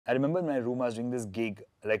I remember in my room I was doing this gig,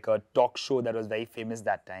 like a talk show that was very famous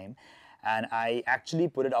that time. And I actually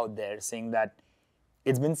put it out there saying that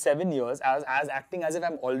it's been 7 years. I was acting as if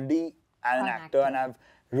I'm already an actor and I've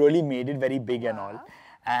really made it very big and all.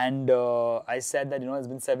 And I said that, it's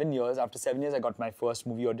been 7 years. After 7 years, I got my first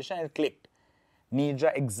movie audition and it clicked.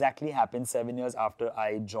 Nidra exactly happened 7 years after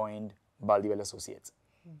I joined Baldiwala Associates.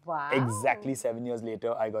 Wow. Exactly 7 years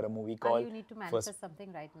later, I got a movie called... You need to manifest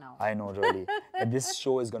something right now. I know, really. And this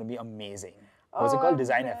show is going to be amazing. What's it called?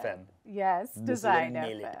 TheDesignFM. Yes,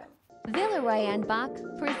 TheDesignFM. Villeroy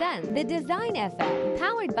Boch presents TheDesignFM,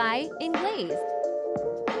 powered by Englaze.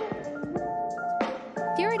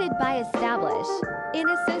 Curated by Eztablish, in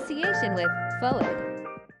association with FOAID.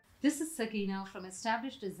 This is Sakina from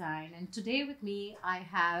Eztablish Design, and today with me I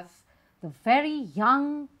have the very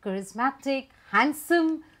young, charismatic,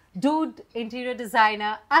 handsome dude interior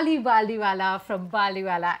designer AliBaldiwala from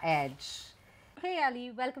Baldiwala Edge. Hey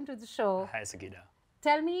Ali, welcome to the show. Hi Sakina.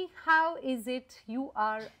 Tell me, how is it you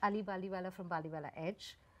are AliBaldiwala from Baldiwala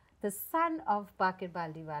Edge, the son of Bakir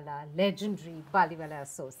Baldiwala, legendary Baldiwala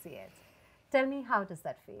associate? Tell me, how does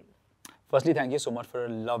that feel? Firstly, thank you so much for a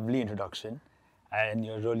lovely introduction. And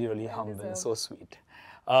you're really, really humble, so sweet.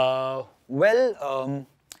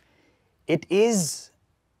 It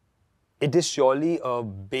is surely a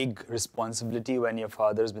big responsibility when your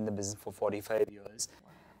father has been in the business for 45 years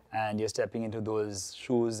and you're stepping into those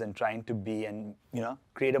shoes and trying to be and,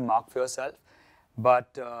 create a mark for yourself.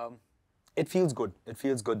 But it feels good. It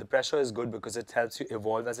feels good. The pressure is good because it helps you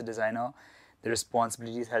evolve as a designer. The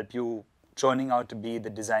responsibilities help you churning out to be the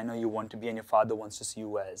designer you want to be and your father wants to see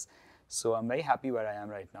you as. So I'm very happy where I am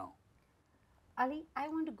right now. Ali, I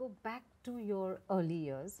want to go back to your early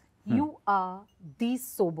years. You are the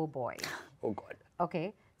sober boy. Oh God.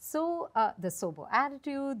 Okay. So the sober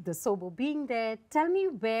attitude, the sober being there. Tell me,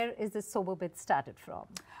 where is the sober bit started from?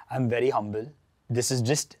 I'm very humble. This is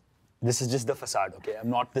just the facade, okay? I'm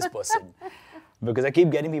not this person. Because I keep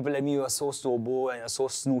getting people like me, you are so sober and you're so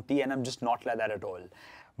snooty, and I'm just not like that at all.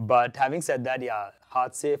 But having said that, yeah,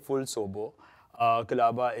 heart se full sober.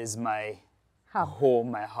 𝗙𝗶𝗄𝗏 is my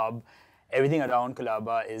home, my hub. Everything around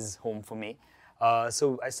𝗙𝗏𝗏 is home for me.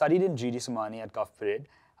 So I studied in GD Somani at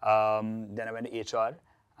𝗙𝗏𝗏. Then I went to HR,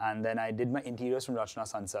 and then I did my interiors from Rachna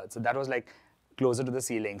Sansad. So that was like closer to the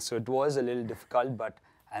ceiling. So it was a little difficult, but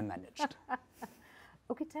I managed.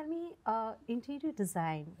 Okay, tell me, interior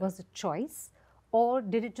design was a choice, or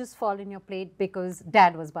did it just fall in your plate because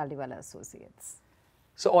Dad was Baldiwala Associates?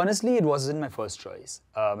 So honestly, it wasn't my first choice.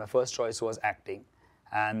 My first choice was acting,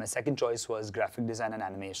 and my second choice was graphic design and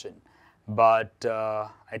animation. But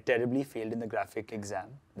I terribly failed in the graphic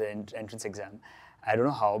exam, the entrance exam. I don't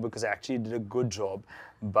know how, because I actually did a good job.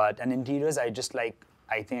 But in interiors, I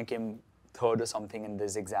think I came third or something in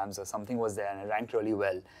these exams, or something was there, and I ranked really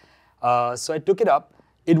well. So I took it up.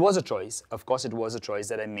 It was a choice. Of course, it was a choice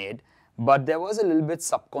that I made. But there was a little bit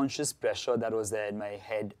subconscious pressure that was there in my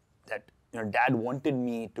head that, Dad wanted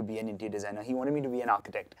me to be an interior designer. He wanted me to be an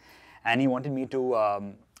architect. And he wanted me to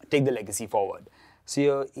take the legacy forward.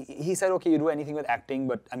 So he said, okay, you do anything with acting,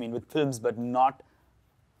 with films, but not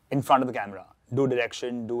in front of the camera. Do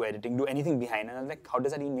direction, do editing, do anything behind. And I was like, how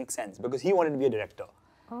does that even make sense? Because he wanted to be a director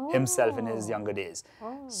himself in his younger days.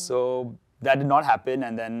 So that did not happen.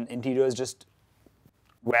 And then interiors just,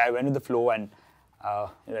 where I went with the flow, and the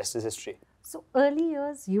rest is history. So early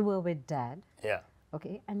years, you were with Dad. Yeah.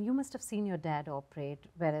 Okay, and you must have seen your dad operate,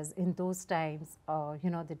 whereas in those times,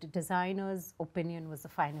 the designer's opinion was the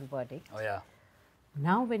final verdict. Oh, yeah.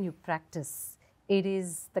 Now when you practice,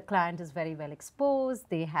 the client is very well exposed,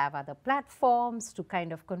 they have other platforms to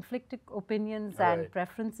kind of conflict opinions and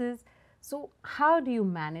preferences. So how do you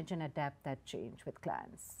manage and adapt that change with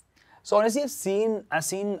clients? So honestly, I've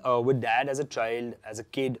seen with Dad as a child, as a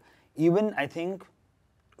kid, even I think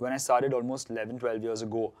when I started almost 11, 12 years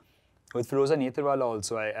ago, with Firoza Netrwala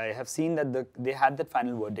also, I have seen that they had that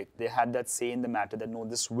final verdict. They had that say in the matter that, no,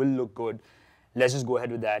 this will look good. Let's just go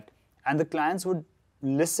ahead with that. And the clients would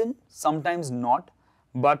listen, sometimes not,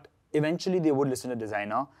 but eventually they would listen to the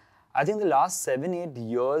designer. I think the last 7, 8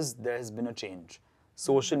 years, there has been a change.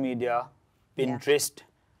 Social media, Pinterest,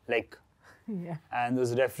 and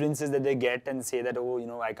those references that they get and say that, oh,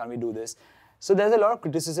 why can't we do this? So there's a lot of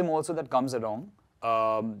criticism also that comes along.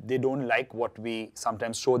 They don't like what we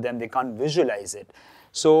sometimes show them. They can't visualize it.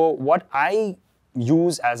 So what I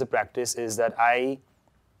use as a practice is that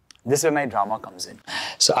this is where my drama comes in.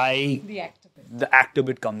 So the actor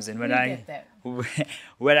bit comes in where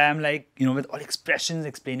I'm like, with all expressions,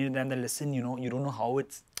 explaining to them that, listen, you don't know how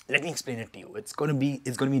it's, let me explain it to you. It's gonna be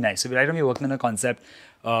nice. So right now we're working on a concept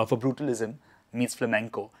for brutalism meets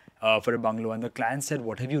flamenco. for a bungalow, and the client said,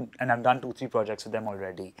 what have you, and I've done 2-3 projects with them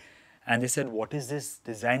already, and they said, what is this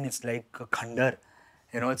design? It's like a khandar,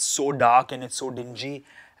 it's so dark and it's so dingy.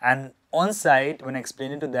 And on site, when I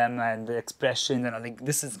explained it to them and the expressions, and I'm like,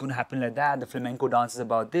 this is going to happen like that, the flamenco dance is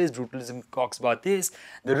about this, brutalism talks about this,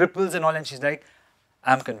 the ripples and all, and she's like,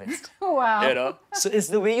 I'm convinced. Wow. So it's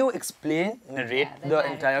the way you explain, narrate the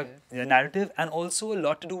entire narrative, and also a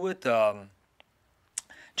lot to do with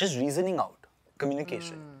just reasoning out,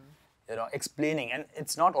 communication, explaining. And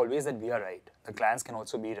it's not always that we are right. The clients can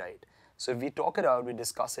also be right. So if we talk it out, we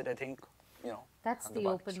discuss it, I think, That's the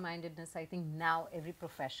open-mindedness I think now every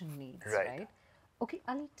profession needs, right? Okay,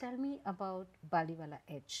 Ali, tell me about Baldiwala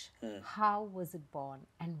Edge. How was it born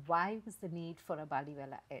and why was the need for a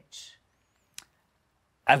Baldiwala Edge?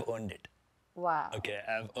 I've earned it. Wow. Okay,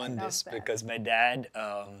 I've earned this because my dad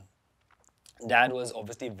was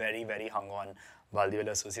obviously very, very hung on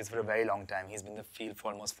Baldiwala Associates for a very long time. He's been in the field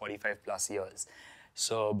for almost 45 plus years.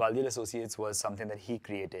 So Baldiwala Associates was something that he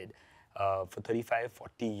created. For 35,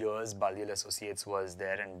 40 years, Baldiwala Associates was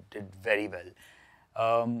there and did very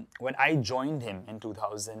well. When I joined him in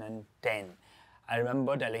 2010, I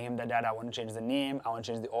remember telling him that, Dad, I want to change the name, I want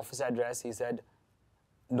to change the office address. He said,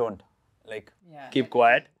 don't. Keep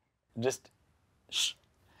quiet, just shh.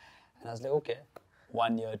 And I was like, okay.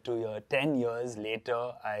 1 year, 2 years, 10 years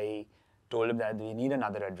later, I told him that we need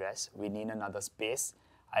another address, we need another space.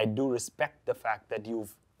 I do respect the fact that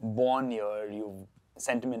you've born here, you've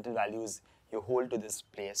sentimental values you hold to this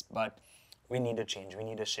place, but we need a change, we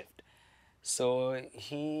need a shift. So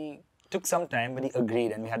he took some time, but he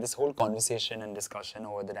agreed, and we had this whole conversation and discussion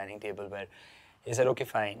over the dining table where he said, okay,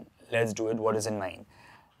 fine, let's do it, what is in mind?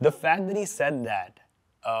 The fact that he said that,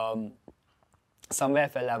 somewhere I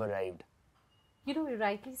felt I've arrived. You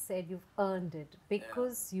rightly said you've earned it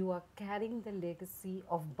because you are carrying the legacy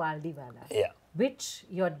of Baldiwala, which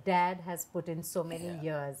your dad has put in so many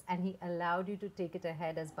years, and he allowed you to take it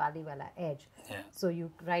ahead as Baldiwala Edge. So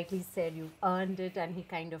you rightly said you've earned it and he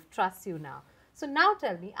kind of trusts you now. So now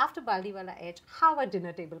tell me, after Baldiwala Edge, how are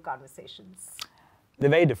dinner table conversations? They're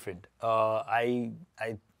very different.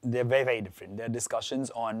 They're very, very different. There are discussions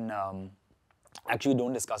on, actually we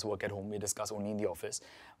don't discuss work at home, we discuss only in the office.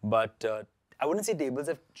 But I wouldn't say tables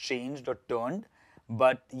have changed or turned,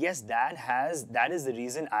 but yes, that is the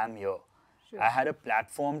reason I'm here. I had a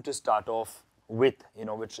platform to start off with,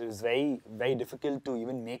 which is very, very difficult to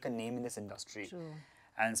even make a name in this industry.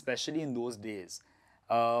 And especially in those days.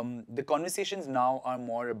 The conversations now are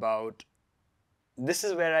more about, this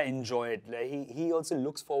is where I enjoy it. Like he also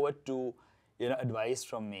looks forward to advice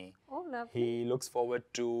from me. Oh, lovely. He looks forward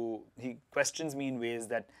to, he questions me in ways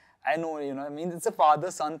that I know, it's a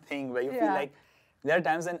father-son thing where you feel like, there are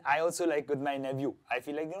times when I also like with my nephew, I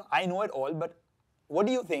feel like, I know it all, but what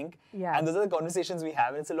do you think? And those are the conversations we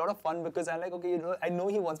have. And it's a lot of fun because I'm like, okay, I know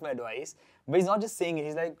he wants my advice, but he's not just saying it.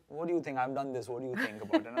 He's like, what do you think? I've done this. What do you think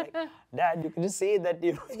about it? And I'm like, Dad, you can just say that,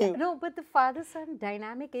 No, but the father-son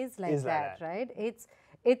dynamic is like that, right?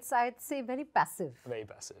 It's, I'd say, very passive. Very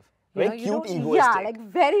passive. Very cute, egoistic. Yeah, like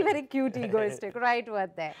very, very cute, egoistic. Right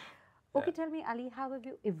word there. Okay, tell me, Ali, how have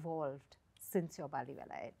you evolved since your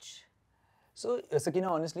Baldiwala Edge? So,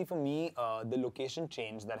 Sakina, honestly, for me, the location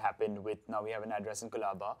change that happened with, now we have an address in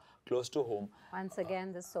𝗙𝗏𝗃, close to home. Once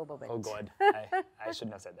again, the 𝗙𝗹𝗹𝗀. Oh God, I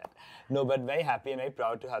shouldn't have said that. No, but very happy and very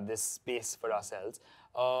proud to have this space for ourselves.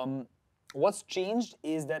 What's changed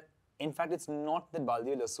is that, in fact, it's not that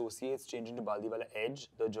Baldiwala Associates changing to Baldiwala Edge.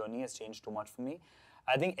 The journey has changed too much for me.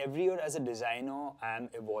 I think every year as a designer, I'm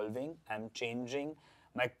evolving, I'm changing.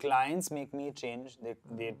 My clients make me change.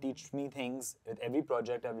 They teach me things. With every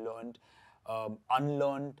project I've learned,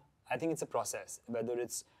 unlearned. I think it's a process. Whether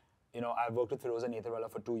it's, I've worked with Firoza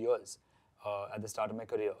Netherwala for 2 years at the start of my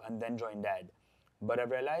career and then joined Dad. But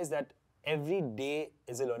I've realized that every day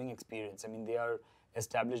is a learning experience. I mean, they are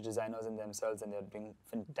established designers in themselves and they're doing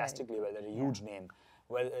fantastically well. They're a huge name.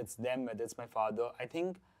 Whether it's them, whether it's my father, I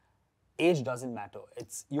think age doesn't matter.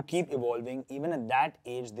 You keep evolving. Even at that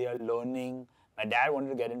age, they are learning. My dad wanted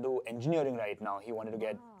to get into engineering right now. He wanted to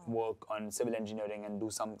get work on civil engineering and do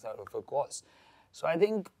some sort of a course. So I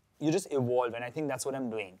think you just evolve, and I think that's what I'm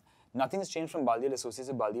doing. Nothing's changed from Baldiwala Associates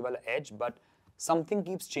to Baldiwala Edge, but something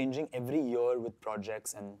keeps changing every year with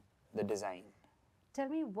projects and the design. Tell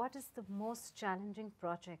me, what is the most challenging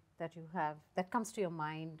project that you have, that comes to your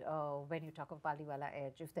mind when you talk of Baldiwala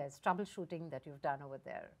Edge, if there's troubleshooting that you've done over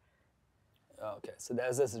there? Okay, so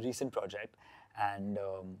there's this recent project, and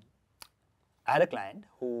I had a client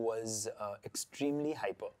who was extremely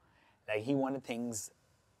hyper. Like, he wanted things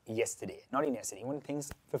yesterday. Not even yesterday, he wanted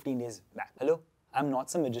things 15 days back. Hello? I'm not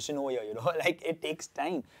some magician over here, like, it takes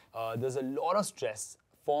time. There's a lot of stress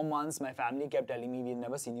 4 months, my family kept telling me, we've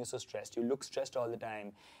never seen you so stressed. You look stressed all the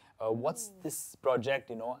time. What's this project,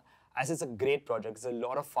 you know? I said, it's a great project. It's a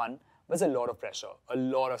lot of fun, but it's a lot of pressure, a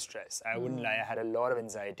lot of stress. I wouldn't lie, I had a lot of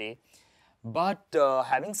anxiety. But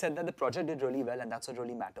having said that, the project did really well, and that's what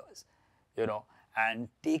really matters, you know? And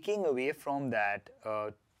taking away from that,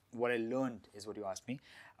 what I learned is what you asked me,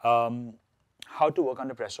 how to work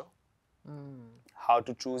under pressure, how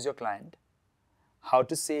to choose your client, how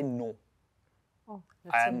to say no. Oh,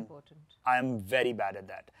 that's so important. I am very bad at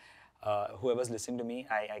that. Whoever's listening to me,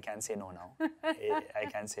 I can say no now. I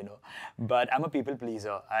can say no. But I'm a people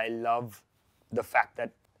pleaser. I love the fact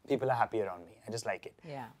that people are happy around me. I just like it.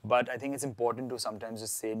 Yeah. But I think it's important to sometimes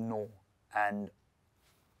just say no and,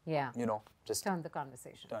 you know, just turn the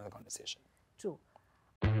conversation. Turn the conversation. True.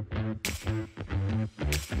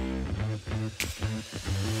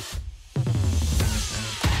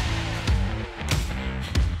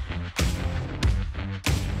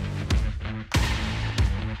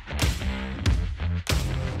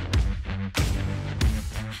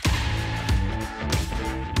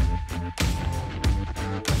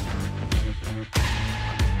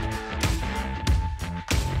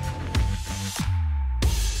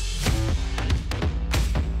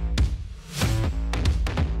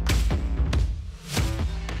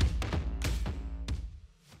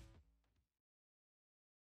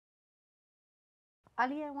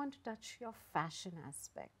 Ali, I want to touch your fashion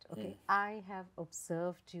aspect. Okay, I have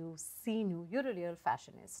observed you, seen you. You're a real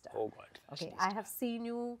fashionista. Oh God. Okay, I have seen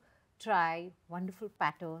you try wonderful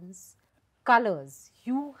patterns, colors.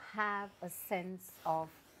 You have a sense of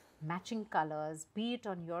matching colors, be it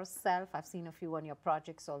on yourself. I've seen a few on your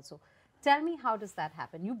projects also. Tell me, how does that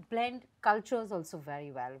happen? You blend cultures also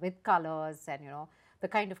very well with colors and, you know, the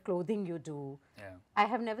kind of clothing you do. Yeah. I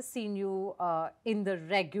have never seen you in the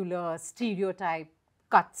regular stereotype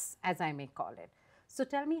cuts, as I may call it. So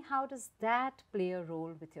tell me, how does that play a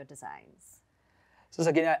role with your designs? So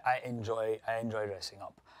Sakina, I enjoy dressing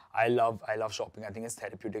up. I love shopping. I think it's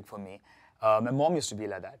therapeutic for me. My mom used to be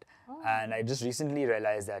like that. And I just recently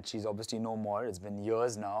realized that she's obviously no more. It's been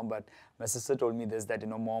years now, but my sister told me this, that, you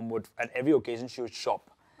know, mom would, at every occasion, she would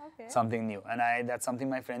shop something new. And that's something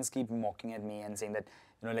my friends keep mocking at me and saying that,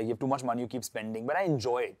 you know, like, you have too much money, you keep spending. But I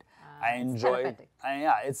enjoy it. I enjoy it.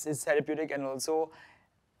 Yeah, it's therapeutic. And also,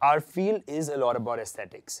 our field is a lot about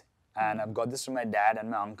aesthetics. And I've got this from my dad and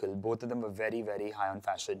my uncle. Both of them were very, very high on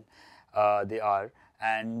fashion. They are.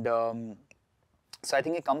 And so I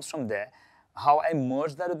think it comes from there. How I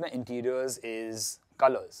merge that with my interiors is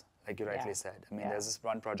colors, like you rightly said. I mean, there's this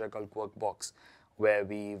one project called 𝗙𝗶𝗄𝗃 Box, where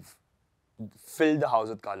we've filled the house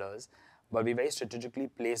with colors, but we very strategically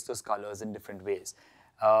placed those colors in different ways.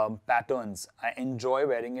 Patterns, I enjoy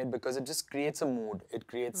wearing it because it just creates a mood. It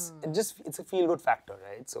creates, it's a feel-good factor,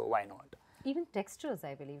 right? So why not? Even textures,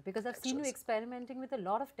 I believe, because I've seen you experimenting with a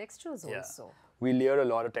lot of textures also. We layer a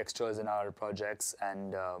lot of textures in our projects,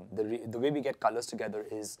 and the way we get colors together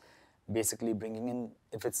is basically bringing in,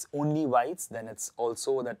 if it's only whites, then it's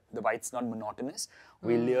also that the white's not monotonous.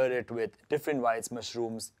 We layer it with different whites,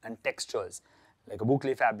 mushrooms, and textures, like a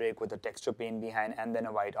boucle fabric with a texture paint behind, and then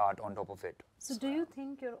a white art on top of it. So do you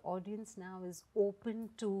think your audience now is open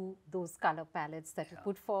to those color palettes that you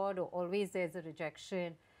put forward, or always there's a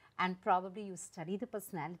rejection, and probably you study the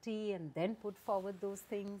personality and then put forward those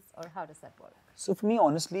things, or how does that work? So for me,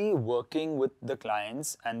 honestly, working with the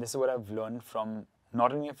clients, and this is what I've learned from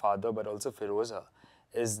not only my father, but also 𝗙𝗏𝗄𝗧,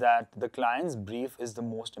 is that the client's brief is the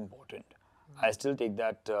most important. I still take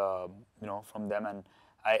that, you know, from them, and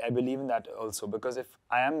I believe in that also, because if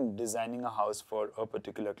I am designing a house for a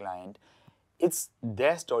particular client, it's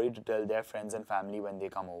their story to tell their friends and family when they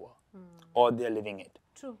come over, or they're living it.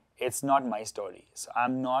 True. It's not my story. So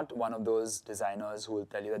I'm not one of those designers who will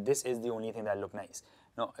tell you that this is the only thing that look nice.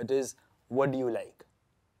 No, it is, what do you like,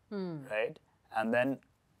 right? And then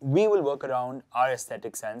we will work around our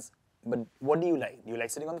aesthetic sense, but what do you like? Do you like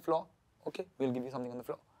sitting on the floor? Okay, we'll give you something on the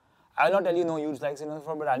floor. I'll not tell you, no, you like sitting on the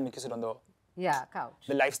floor, but I'll make you sit on the couch.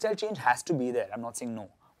 The lifestyle change has to be there. I'm not saying no.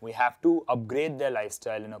 We have to upgrade their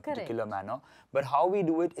lifestyle in a particular manner, but how we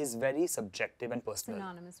do it is very subjective and personal.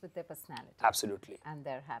 Synonymous with their personality. Absolutely. And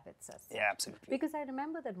their habits as such. Yeah, absolutely. Because I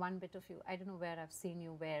remember that one bit of you, I don't know where I've seen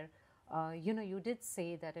you, where, you know, you did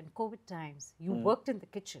say that in COVID times, you worked in the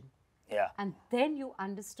kitchen. Yeah. And then you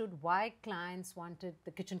understood why clients wanted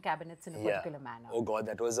the kitchen cabinets in a particular manner. Oh God,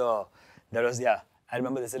 that was, I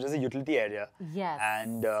remember this. It was a utility area. Yes.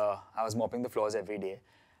 And I was mopping the floors every day.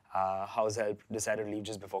 House help decided to leave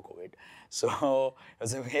just before COVID. So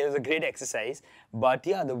it was a great exercise. But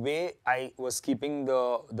yeah, the way I was keeping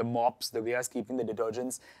the mops, the way I was keeping the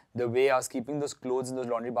detergents, the way I was keeping those clothes in those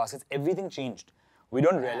laundry baskets, everything changed. We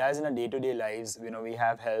don't realize in our day-to-day lives, we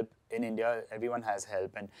have help. In India, everyone has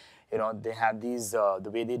help, and they have these, the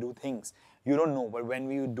way they do things. You don't know, but when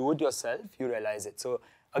you do it yourself, you realize it. So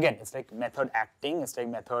again, it's like method acting, it's like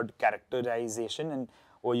method characterization, and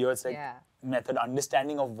over here it's like method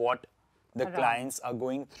understanding of what the clients are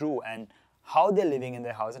going through and how they're living in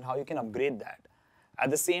their house and how you can upgrade that. At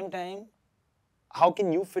the same time, how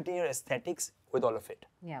can you fit in your aesthetics with all of it?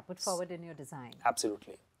 Yeah, put forward in your design.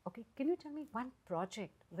 Absolutely. Okay, can you tell me one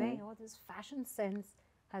project where your this fashion sense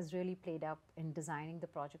has really played up in designing the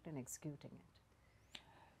project and executing it?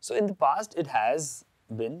 So in the past, it has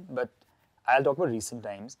been, but I'll talk about recent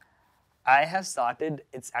times. I have started,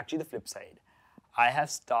 it's actually the flip side. I have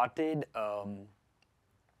started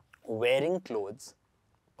wearing clothes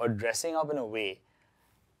or dressing up in a way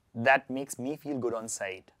that makes me feel good on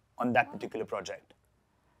site on that particular project.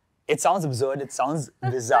 It sounds absurd, it sounds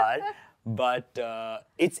bizarre, but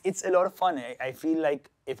it's a lot of fun. I feel like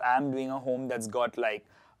if I'm doing a home that's got like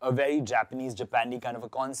a very Japanese, Japandi kind of a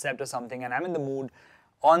concept or something, and I'm in the mood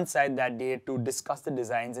on site that day to discuss the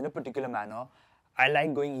designs in a particular manner, I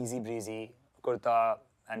like going easy breezy, kurta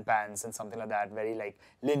and pants and something like that, very like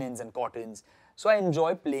linens and cottons. So I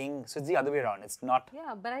enjoy playing, so it's the other way around. It's not...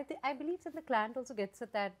 Yeah, but I believe that the client also gets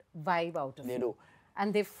that vibe out of it. They do.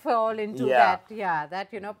 And they fall into that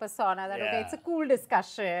persona that, okay, it's a cool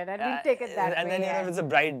discussion and we'll take it that way. And then, if it's a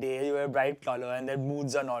bright day, you wear a bright color and their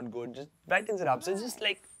moods are not good, just brightens it up. So it's just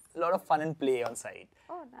like a lot of fun and play on site.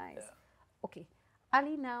 Oh, nice. Yeah. Okay.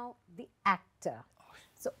 Ali, now the actor.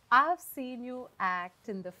 So I've seen you act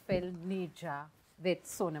in the film 𝗙𝗵𝗲 with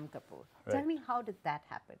𝗏𝗵𝗲. Right. Tell me, how did that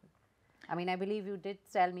happen? I mean, I believe you did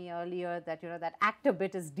tell me earlier that, that actor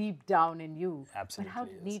bit is deep down in you. Absolutely. But how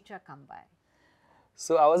did 𝗙𝗵𝗲 come by?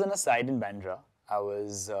 So I was on a site in Bandra. I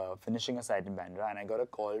was finishing a site in Bandra and I got a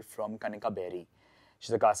call from 𝗙𝗵𝗲 𝗵𝗿.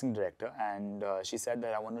 She's a casting director and she said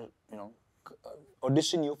that I want to,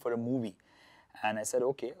 audition you for a movie. And I said,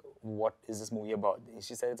 okay, what is this movie about?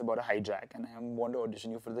 She said, it's about a hijack and I want to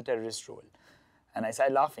audition you for the terrorist role. And I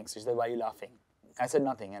started laughing. So she said, why are you laughing? I said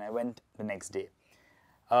nothing and I went the next day.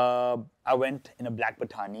 I went in a black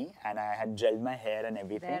patani and I had gelled my hair and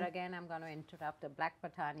everything. There again, I'm going to interrupt. A black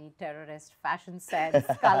patani, terrorist, fashion sense,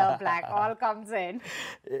 color black, all comes in.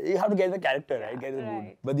 You have to get the character, right? Get the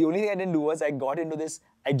mood. But the only thing I didn't do was I got into this,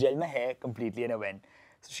 I gelled my hair completely and I went.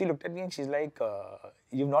 So she looked at me and she's like,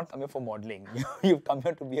 you've not come here for modeling. You've come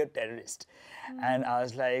here to be a terrorist. And I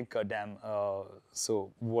was like, damn,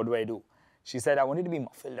 so what do I do? She said, I want you to be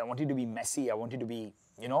muffled. I want you to be messy. I want you to be,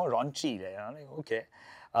 raunchy. I'm like, okay.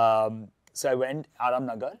 So I went Aram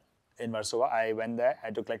Nagar in Warsaw. I went there.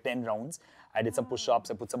 I took like 10 rounds. I did some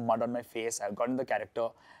push-ups. I put some mud on my face. I got in the character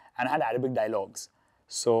and I had Arabic dialogues.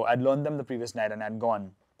 So I'd learned them the previous night and I'd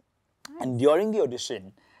gone. And during the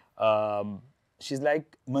audition, she's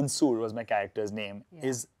like, Mansoor was my character's name,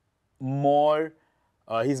 is more,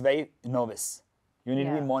 he's very nervous. You need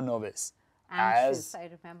to be more nervous. Anxious, I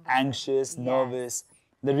remember. Anxious, nervous.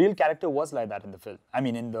 The real character was like that in the film. I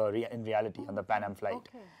mean, in reality, on the Pan Am flight.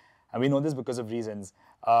 Okay. And we know this because of reasons.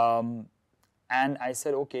 And I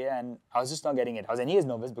said, okay, and I was just not getting it. I was anyways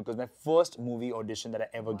nervous because my first movie audition that I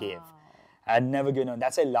ever gave. I had never given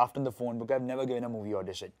that's why I laughed on the phone because I've never given a movie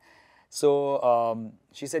audition. So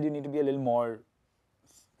she said, you need to be a little more,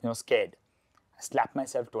 scared. I slapped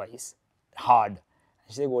myself twice, hard.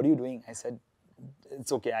 She said, what are you doing? I said,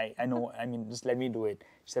 it's okay, I know, just let me do it.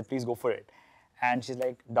 She said, please go for it. And she's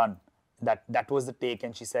like, done. That was the take.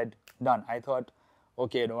 And she said, done. I thought,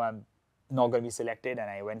 okay, I'm not going to be selected. And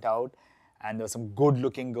I went out and there were some good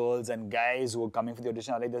looking girls and guys who were coming for the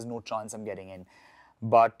audition. I was like, there's no chance I'm getting in.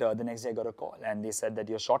 But the next day I got a call and they said that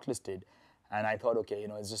you're shortlisted. And I thought, okay,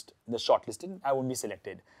 it's just the shortlisted, I won't be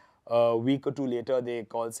selected. A week or two later, they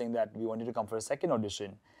called saying that we want you to come for a second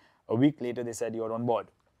audition. A week later, they said you're on board.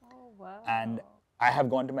 Oh, wow. And I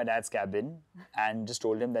have gone to my dad's cabin and just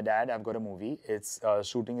told him that, Dad, I've got a movie. It's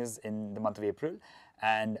shooting is in the month of April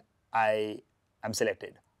and I am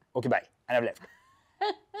selected. Okay, bye. And I've left.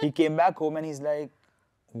 He came back home and he's like,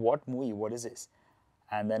 what movie? What is this?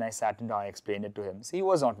 And then I sat down, I explained it to him. So he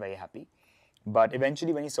was not very happy. But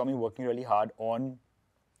eventually when he saw me working really hard on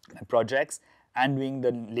my projects and doing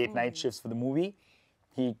the late night shifts for the movie,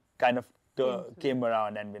 he kind of came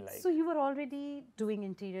around and been like... So you were already doing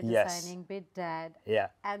interior designing with Dad. Yeah.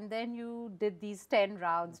 And then you did these 10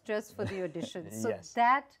 rounds just for the audition. So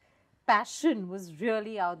that passion was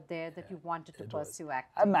really out there that you wanted to pursue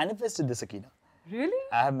acting. I manifested this, Sakina. Really?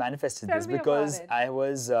 I have manifested this because I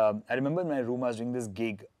was... I remember in my room I was doing this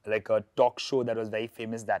gig, like a talk show that was very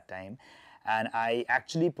famous that time. And I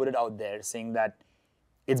actually put it out there saying that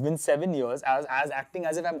it's been 7 years. I was acting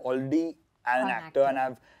as if I'm already an actor, and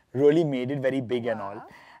I've really made it very big and all.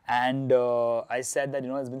 And I said that,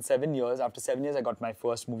 it's been 7 years. After 7 years, I got my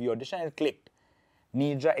first movie audition and it clicked.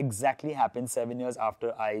 Nidra exactly happened 7 years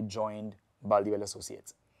after I joined Baldiwala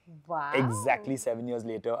Associates. Wow. Exactly 7 years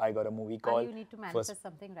later, I got a movie called... you need to manifest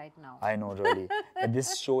something right now. I know, really. And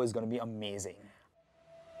this show is going to be amazing.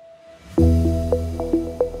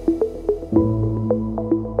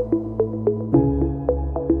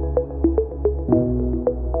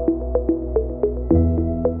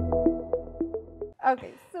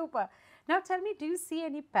 Okay, super. Now tell me, do you see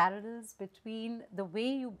any parallels between the way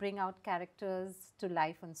you bring out characters to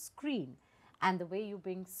life on screen and the way you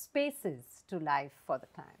bring spaces to life for the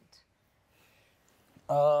client?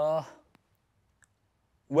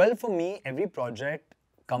 Well, for me, every project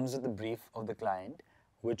comes with a brief of the client,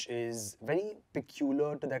 which is very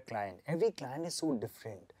peculiar to that client. Every client is so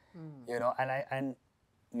different, and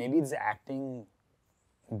maybe it's the acting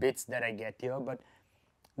bits that I get here, but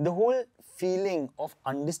the whole feeling of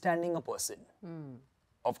understanding a person,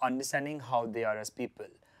 of understanding how they are as people.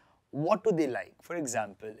 What do they like? For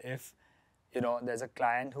example, if, there's a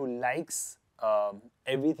client who likes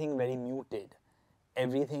everything very muted,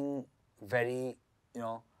 everything very,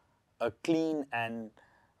 clean and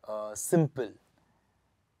simple.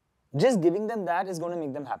 Just giving them that is going to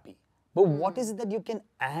make them happy. But what is it that you can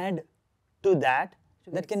add to that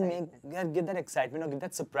that can give that excitement or give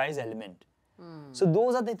that surprise element? So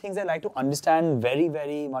those are the things I like to understand very,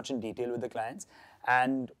 very much in detail with the clients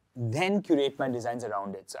and then curate my designs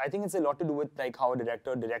around it. So I think it's a lot to do with like how a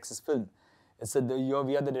director directs his film. It's we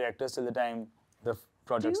are the directors till the time the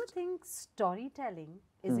project. Do you think storytelling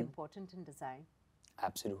is important in design?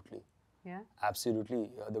 Absolutely. Yeah.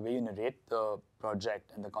 Absolutely. The way you narrate the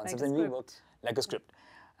project and the concepts, Like and we work like a script.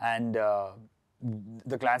 And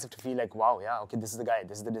the clients have to feel like, wow, yeah, okay, this is the guy,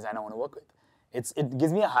 this is the designer I want to work with. It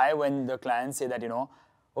gives me a high when the clients say that,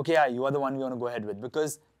 okay, yeah, you are the one we want to go ahead with,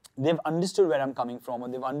 because they've understood where I'm coming from, or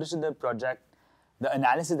they've understood the project, the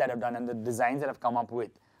analysis that I've done, and the designs that I've come up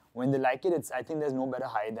with. When they like it, I think there's no better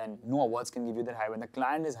high than, no awards can give you that high. When the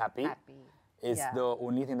client is happy. Is the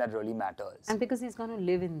only thing that really matters. And because he's going to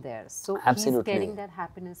live in there. So absolutely. He's getting that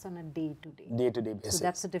happiness on a day-to-day. Day-to-day basis. So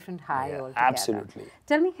that's a different high altogether. Absolutely.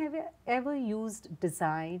 Tell me, have you ever used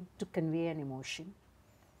design to convey an emotion?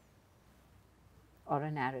 Or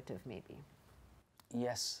a narrative, maybe?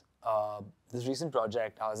 Yes. This recent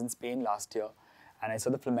project, I was in Spain last year and I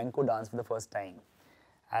saw the flamenco dance for the first time.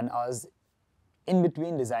 And I was in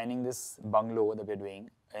between designing this bungalow that we're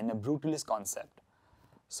doing in a brutalist concept.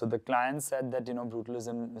 So the client said that,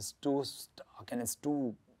 brutalism is too stark and it's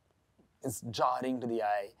jarring to the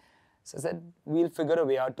eye. So I said, we'll figure a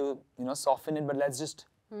way out to, soften it, but let's just...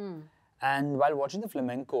 And while watching the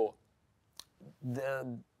flamenco,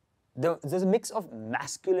 there's a mix of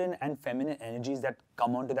masculine and feminine energies that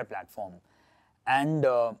come onto that platform. And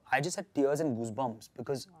I just had tears and goosebumps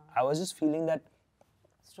because I was just feeling that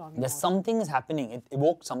there's something is happening. It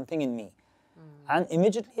evoked something in me. And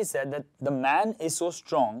immediately he said that the man is so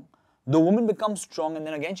strong, the woman becomes strong, and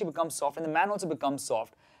then again she becomes soft, and the man also becomes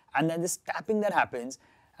soft. And then this tapping that happens,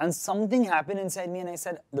 and something happened inside me, and I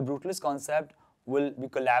said, the brutalist concept will be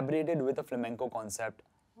collaborated with a flamenco concept.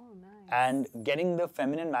 Oh, nice. And getting the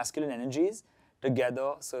feminine, masculine energies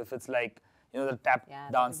together. So if it's like, the tap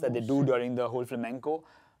dance that they do during the whole flamenco,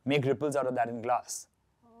 make ripples out of that in glass.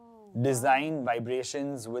 Design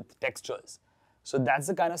vibrations with textures. So that's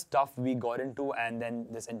the kind of stuff we got into, and then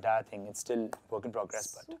this entire thing, it's still work in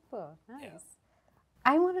progress. Super, nice.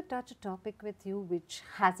 I want to touch a topic with you which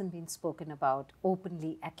hasn't been spoken about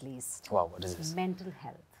openly, at least. Wow, what is this? Mental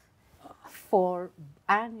health.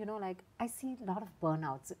 I see a lot of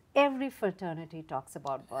burnouts. Every fraternity talks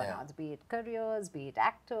about burnouts, be it careers, be it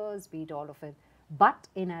actors, be it all of it, but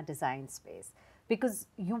in our design space. Because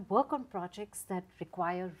you work on projects that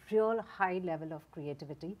require real high level of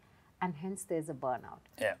creativity, and hence there's a burnout.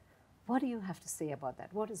 Yeah. What do you have to say about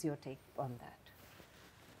that? What is your take on that?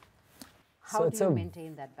 How do you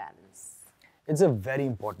maintain that balance? It's a very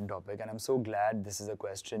important topic, and I'm so glad this is a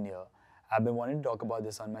question here. I've been wanting to talk about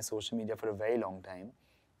this on my social media for a very long time.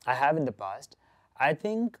 I have in the past. I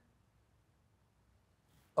think,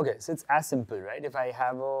 okay, so it's as simple, right? If I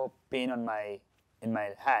have a pain in my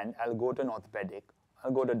hand, I'll go to an orthopedic,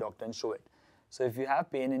 I'll go to a doctor and show it. So if you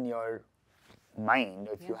have pain in your mind,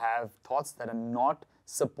 if you have thoughts that are not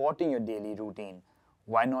supporting your daily routine,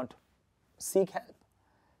 why not seek help?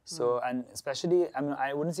 So, and especially,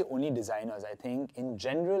 I wouldn't say only designers. I think in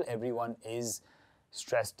general, everyone is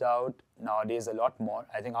stressed out nowadays a lot more.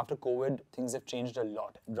 I think after COVID, things have changed a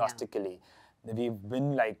lot, drastically. We've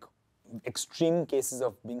been like extreme cases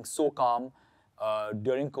of being so calm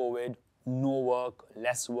during COVID. no work,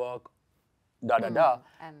 less work,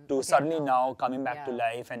 to suddenly now coming back to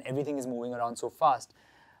life and everything is moving around so fast.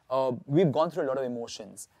 We've gone through a lot of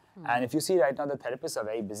emotions. And if you see right now, the therapists are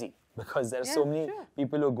very busy because there are so many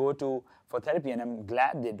people who go for therapy, and I'm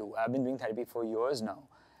glad they do. I've been doing therapy for years now.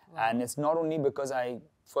 Wow. And it's not only because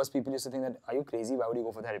first people used to think that, are you crazy? Why would you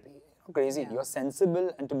go for therapy? You're crazy. You're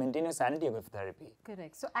sensible, and to maintain your sanity, you go for therapy.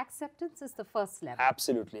 Correct. So acceptance is the first level.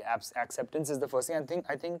 Absolutely. Acceptance is the first thing.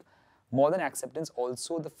 I think more than acceptance,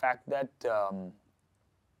 also the fact that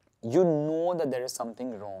you know that there is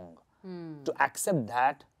something wrong. To accept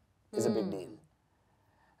that is a big deal.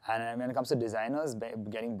 And when it comes to designers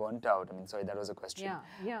getting burnt out, I mean, sorry, that was a question.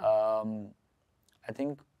 I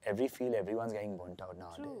think every field, everyone's getting burnt out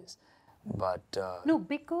nowadays. True. But no,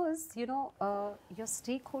 because you know your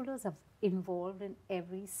stakeholders are involved in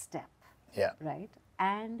every step. Yeah. Right.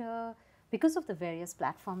 And because of the various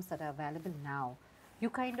platforms that are available now, you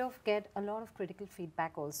kind of get a lot of critical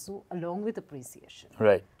feedback also along with appreciation.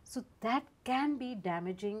 Right. So that can be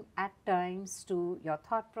damaging at times to your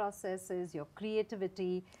thought processes, your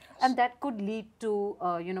creativity, and that could lead to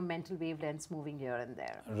you know, mental wavelengths moving here and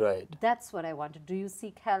there. Right. That's what I wanted. Do you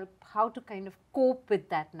seek help? How to kind of cope with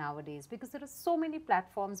that nowadays? Because there are so many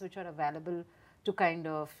platforms which are available to kind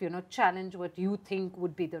of, you know, challenge what you think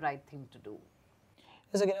would be the right thing to do.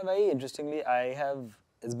 Yes, again, very interestingly,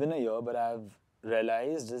 it's been a year, but I've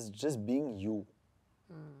realized is just being you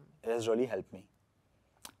has really helped me.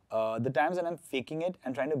 The times when I'm faking it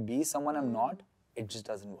and trying to be someone I'm not, it just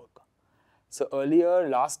doesn't work. So earlier,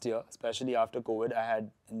 last year, especially after COVID, I had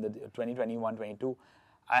in the 2021-22,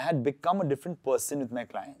 I had become a different person with my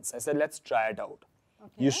clients. I said, let's try it out.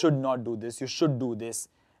 Okay. You should not do this. You should do this.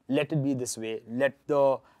 Let it be this way. Let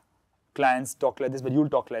the clients talk like this, but you'll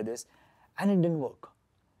talk like this. And it didn't work.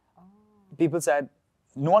 Oh. People said,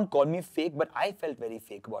 no one called me fake, but I felt very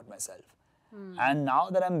fake about myself. And now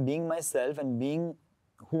that I'm being myself and being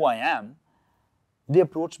who I am, they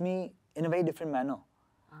approach me in a very different manner.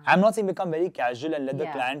 I'm not saying become very casual and let the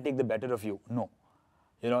client take the better of you. No.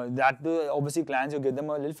 You know, obviously clients, you give them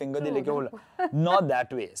a little finger, they like, not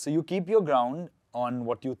that way. So you keep your ground on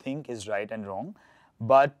what you think is right and wrong,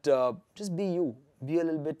 but just be you. Be a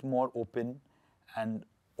little bit more open and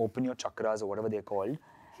open your chakras or whatever they're called.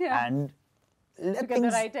 Yeah. And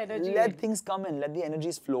let things come in, let the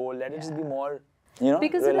energies flow, let it just be more, you know,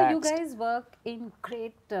 because relaxed. You guys work in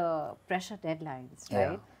great pressure deadlines,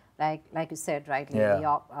 right? Like you said, rightly,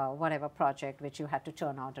 your whatever project which you had to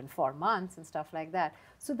churn out in 4 months and stuff like that.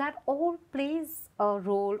 So that all plays a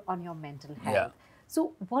role on your mental health. Yeah.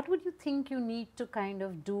 So what would you think you need to kind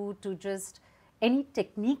of do to just, any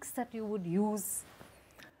techniques that you would use?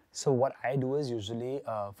 So what I do is usually,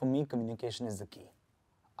 for me, communication is the key.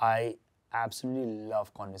 I absolutely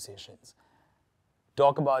love conversations.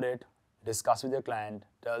 Talk about it, discuss with your client,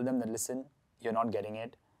 tell them that, listen, you're not getting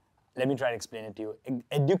it. Let me try to explain it to you.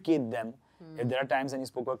 Educate them. If there are times when you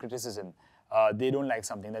spoke about criticism, they don't like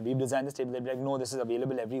something, that we've designed this table, they'll be like, no, this is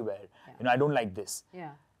available everywhere. You know, I don't like this.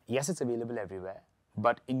 Yes, it's available everywhere,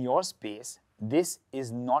 but in your space, this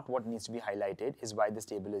is not what needs to be highlighted, is why this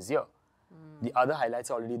table is here. The other highlights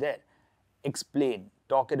are already there. Explain,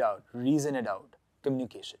 talk it out, reason it out.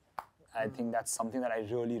 Communication. I think that's something that I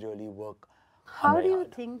really, really work on. How do you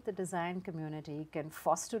think the design community can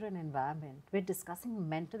foster an environment where discussing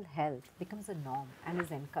mental health becomes a norm and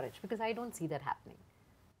is encouraged? Because I don't see that happening.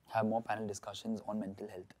 Have more panel discussions on mental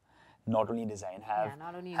health. Not only design,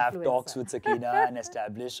 have talks with Sakina and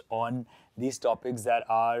Eztablish on these topics that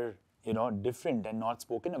are, you know, different and not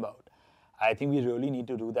spoken about. I think we really need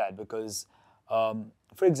to do that because,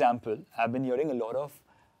 for example, I've been hearing a lot of,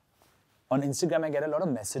 on Instagram, I get a lot of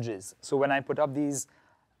messages. So when I put up these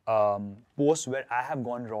posts where I have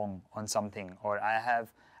gone wrong on something, or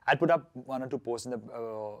I put up 1 or 2 posts in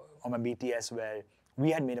on my BTS where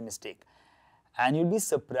we had made a mistake. And you'll be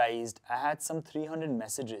surprised, I had some 300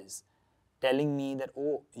 messages telling me that,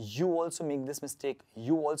 oh, you also make this mistake,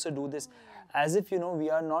 you also do this. As if, you know, we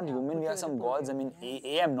are not human, we are some gods. I mean,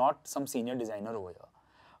 A, I'm not some senior designer over here.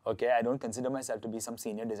 Okay, I don't consider myself to be some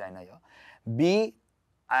senior designer here. B,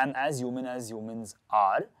 I'm as human as humans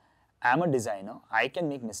are. I'm a designer. I can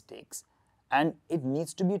make mistakes. And it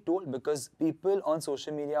needs to be told because people on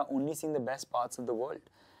social media are only seeing the best parts of the world,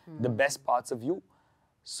 the best parts of you.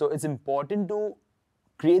 So it's important to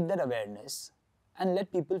create that awareness and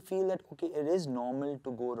let people feel that, okay, it is normal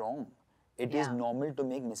to go wrong. It is normal to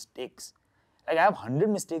make mistakes. Like I have 100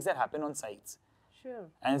 mistakes that happen on sites. Sure.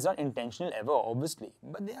 And it's not intentional ever, obviously.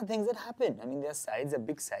 But there are things that happen. I mean, there are sites, there are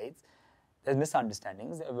big sites. There's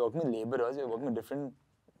misunderstandings. We're working with laborers. We're working with different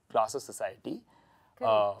class of society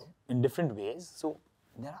in different ways. So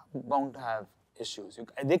there are bound to have issues.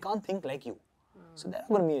 They can't think like you. So there are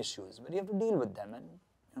going to be issues, but you have to deal with them and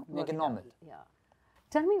make it normal. Yeah.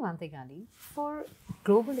 Tell me one thing, Ali. For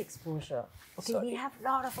global exposure, okay, we have a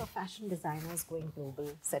lot of our fashion designers going global,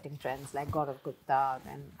 setting trends like Gaurav Gupta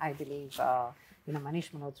and I believe,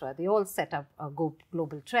 Manish Malhotra. They all set up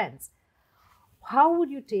global trends. How would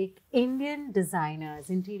you take Indian designers,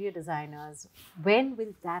 interior designers? When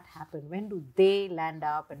will that happen? When do they land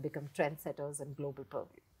up and become trendsetters in global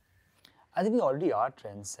purview? I think we already are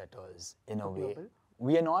trendsetters in a way.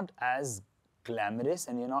 We are not as glamorous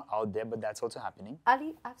and you're not out there, but that's also happening.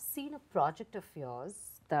 Ali, I've seen a project of yours,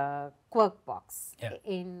 the Quirk Box,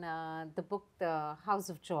 in the book The House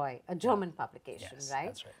of Joy, a German publication, right?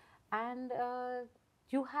 That's right. And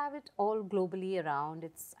you have it all globally around.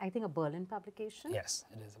 It's, I think, a Berlin publication. Yes,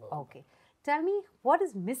 it is. Okay. Tell me, what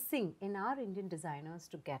is missing in our Indian designers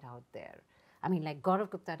to get out there? I mean, like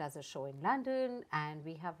Gaurav Gupta does a show in London, and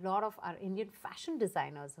we have a lot of our Indian fashion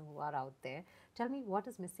designers who are out there. Tell me what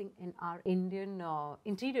is missing in our Indian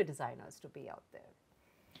interior designers to be out there?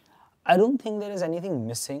 I don't think there is anything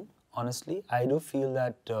missing, honestly. I do feel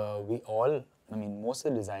that most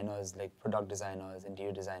of the designers, like product designers,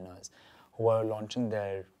 interior designers, who are launching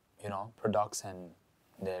their, products and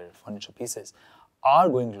their furniture pieces are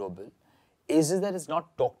going global. It's just that it's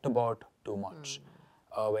not talked about too much.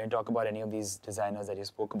 When you talk about any of these designers that you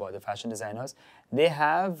spoke about, the fashion designers, they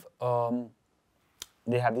have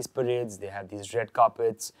these parades, they have these red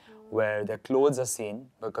carpets where their clothes are seen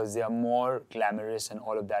because they are more glamorous and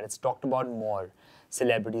all of that. It's talked about more.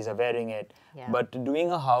 Celebrities are wearing it. Yeah. But doing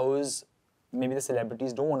a house, maybe the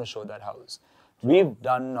celebrities don't want to show that house. We've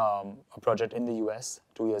done a project in the US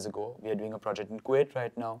 2 years ago. We are doing a project in Kuwait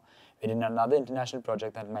right now. We're doing another international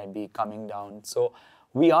project that might be coming down. So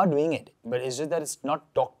we are doing it, but it's just that it's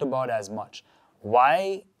not talked about as much.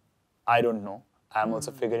 Why? I don't know. I'm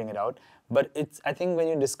also figuring it out. But I think when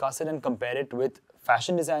you discuss it and compare it with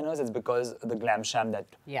fashion designers, it's because the glam sham that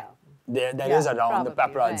there is around, the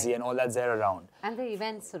paparazzi and all that's there around. And the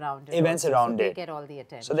events around it. They get all the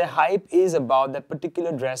attention. So their hype is about that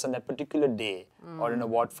particular dress on that particular day or in a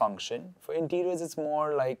what function. For interiors, it's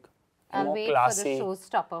more like I'll wait classy. For the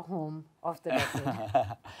showstopper home of the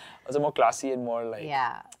decade. Also more classy and more like,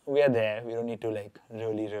 yeah, we are there. We don't need to like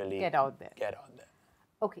really get out there.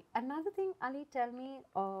 Okay, another thing, Ali, tell me,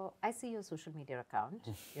 I see your social media account,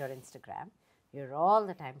 your Instagram. You're all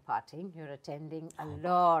the time partying. You're attending a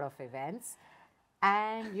lot of events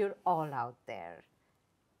and you're all out there.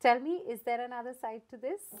 Tell me, is there another side to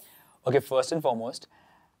this? Okay, first and foremost,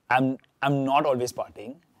 I'm not always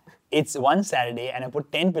partying. It's one Saturday and I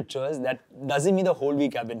put 10 pictures. That doesn't mean the whole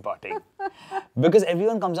week I've been partying. Because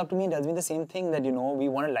everyone comes up to me and tells me the same thing that, we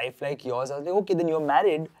want a life like yours. I was like, okay, then you're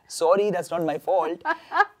married. Sorry, that's not my fault.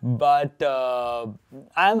 But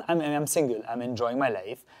I'm single. I'm enjoying my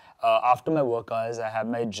life. After my work hours, I have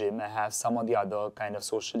my gym. I have some of the other kind of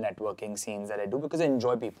social networking scenes that I do because I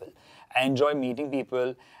enjoy people. I enjoy meeting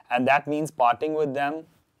people. And that means partying with them.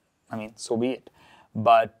 So be it.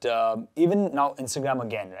 But even now, Instagram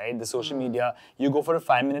again, right? The social media, you go for a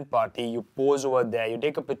 5-minute party, you pose over there, you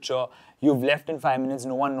take a picture, you've left in 5 minutes,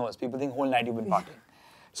 no one knows. People think whole night you've been partying.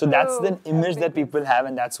 So that's the image that people have,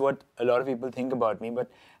 and that's what a lot of people think about me. But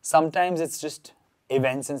sometimes it's just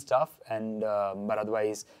events and stuff, and but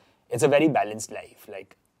otherwise, it's a very balanced life,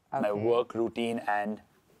 like my work routine and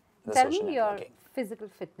the social networking. Tell me your physical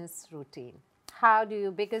fitness routine. How do you,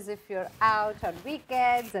 because if you're out on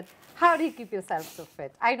weekends, and how do you keep yourself so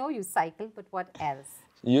fit? I know you cycle, but what else?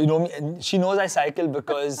 You know me, she knows I cycle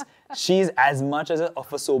because she's as much of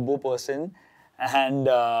a sobo person, and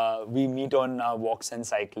we meet on walks and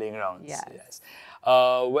cycling rounds. Yes.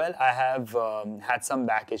 Well, I have had some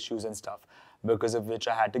back issues and stuff, because of which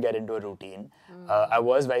I had to get into a routine. I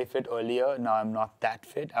was very fit earlier, now I'm not that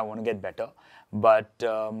fit, I want to get better. But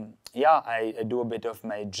I do a bit of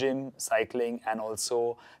my gym, cycling, and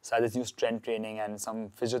also started new strength training and some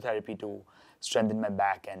physiotherapy to strengthen my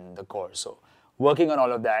back and the core. So working on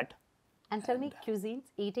all of that. And tell me, cuisines,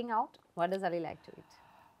 eating out, what does Ali like to eat?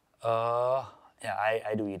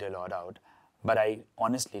 I do eat a lot out. But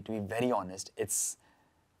honestly, to be very honest,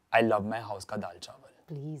 I love my house ka dal chawal.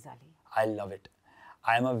 Please, Ali. I love it.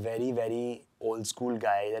 I'm a very, very old school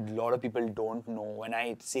guy that a lot of people don't know. When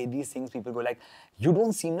I say these things, people go like, you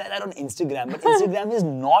don't seem like that on Instagram. But Instagram is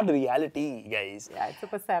not reality, guys. Yeah, it's a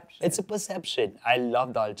perception. It's a perception. I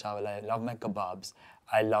love dal chawal. I love my kebabs.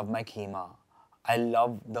 I love my keema. I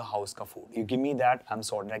love the house ka food. You give me that, I'm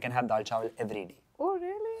sorted. I can have dal chawal every day. Oh,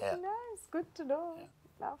 really? Yeah. Nice. Good to know. Yeah.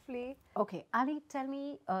 Lovely. Okay, Ali, tell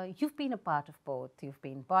me, you've been a part of both. You've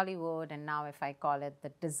been Bollywood, and now if I call it the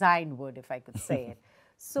design wood, if I could say it.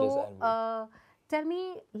 So, tell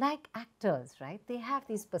me, like actors, right? They have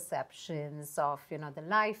these perceptions of, you know, the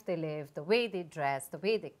life they live, the way they dress, the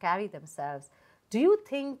way they carry themselves. Do you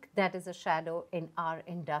think that is a shadow in our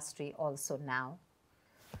industry also now?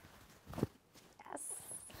 Yes.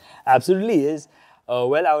 Absolutely is.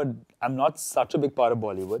 Well, I'm not such a big part of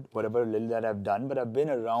Bollywood, whatever little that I've done, but I've been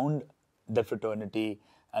around the fraternity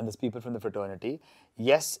and there's people from the fraternity.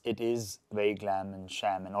 Yes, it is very glam and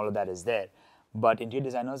sham and all of that is there, but interior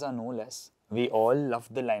designers are no less. We all love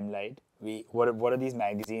the limelight. What are these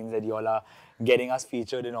magazines that you all are getting us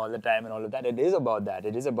featured in all the time and all of that? It is about that.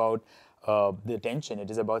 It is about the attention. It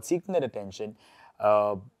is about seeking that attention.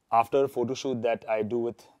 After a photo shoot that I do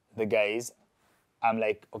with the guys, I'm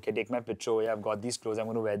like, okay, take my picture. Yeah, I've got these clothes. I'm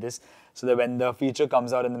going to wear this, so that when the feature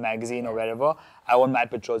comes out in the magazine or wherever, I want my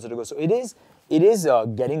picture also to go. So it is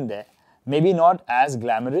getting there. Maybe not as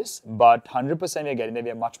glamorous, but 100% we're getting there.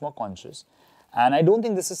 We are much more conscious, and I don't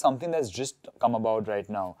think this is something that's just come about right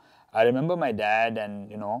now. I remember my dad,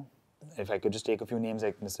 and you know, if I could just take a few names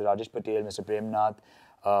like Mr. Rajesh Patel, Mr.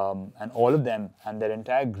 𝗙𝗵𝗲, and all of them and their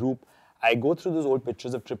entire group. I go through those old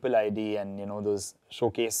pictures of Triple ID and you know those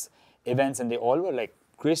showcase events, and they all were like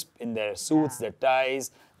crisp in their suits, their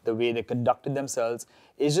ties, the way they conducted themselves.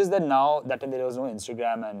 It's just that now that there was no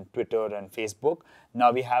Instagram and Twitter and Facebook,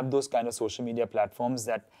 now we have those kind of social media platforms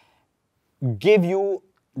that give you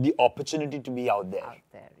the opportunity to be out there.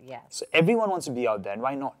 Yes. So everyone wants to be out there, and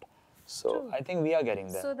why not? So True. I think we are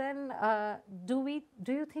getting there. So then, do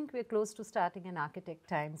you think we're close to starting an Architect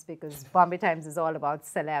Times? Because Bombay Times is all about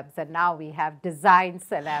celebs, and now we have design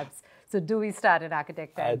celebs. So do we start an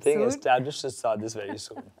Architect Times I think soon? Eztablish should start this very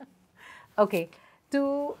soon. Okay.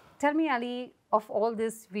 Tell me, Ali, of all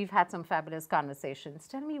this, we've had some fabulous conversations.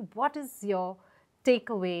 Tell me, what is your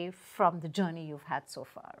takeaway from the journey you've had so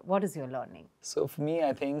far? What is your learning? So for me,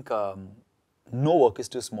 I think no work is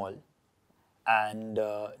too small. And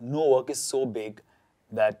no work is so big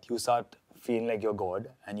that you start feeling like you're God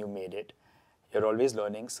and you made it. You're always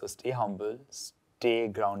learning, so stay humble, stay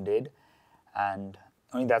grounded, and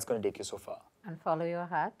I think that's going to take you so far. And follow your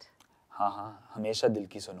heart. Hamesha dil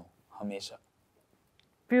ki suno. Hamesha.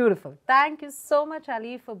 Beautiful. Thank you so much,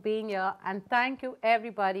 Ali, for being here, and thank you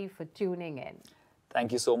everybody for tuning in.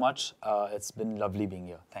 Thank you so much. It's been lovely being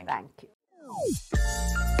here. Thank you. Thank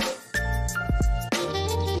you.